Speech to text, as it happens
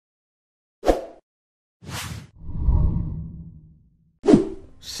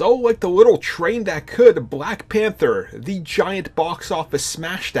So, like the little train that could, Black Panther, the giant box office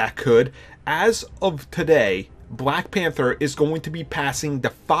smash that could, as of today, Black Panther is going to be passing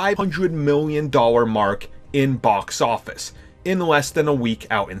the $500 million mark in box office in less than a week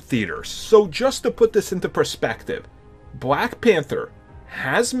out in theaters. So just to put this into perspective, Black Panther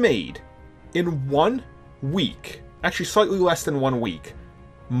has made, in 1 week, actually slightly less than 1 week,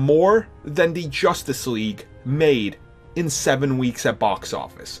 more than the Justice League made in 7 weeks at box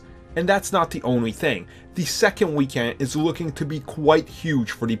office. And that's not the only thing. The second weekend is looking to be quite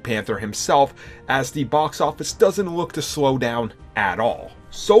huge for the Panther himself, as the box office doesn't look to slow down at all.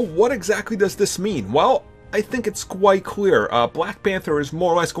 So what exactly does this mean? Well, I think it's quite clear. Black Panther is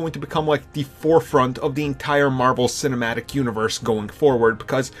more or less going to become like the forefront of the entire Marvel Cinematic Universe going forward,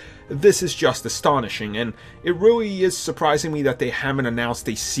 because this is just astonishing, and it really is surprising me that they haven't announced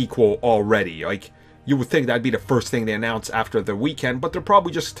a sequel already. Like, you would think that'd be the first thing they announce after the weekend, but they're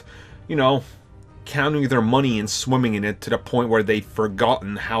probably just, you know, counting their money and swimming in it to the point where they've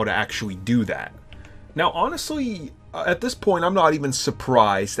forgotten how to actually do that. Now, honestly, at this point, I'm not even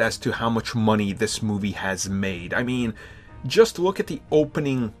surprised as to how much money this movie has made. I mean, just look at the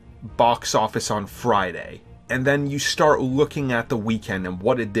opening box office on Friday, and then you start looking at the weekend and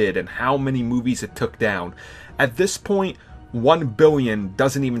what it did and how many movies it took down. At this point, 1 billion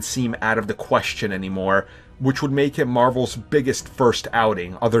doesn't even seem out of the question anymore, which would make it Marvel's biggest first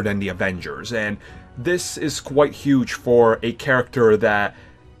outing other than the Avengers. And this is quite huge for a character that,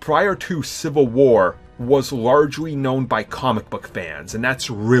 prior to Civil War, was largely known by comic book fans, and that's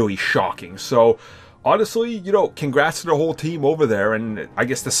really shocking. So honestly, you know, congrats to the whole team over there, and I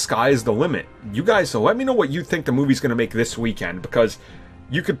guess the sky is the limit. You guys, let me know what you think the movie's going to make this weekend, because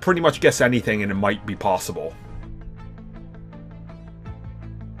you could pretty much guess anything and it might be possible.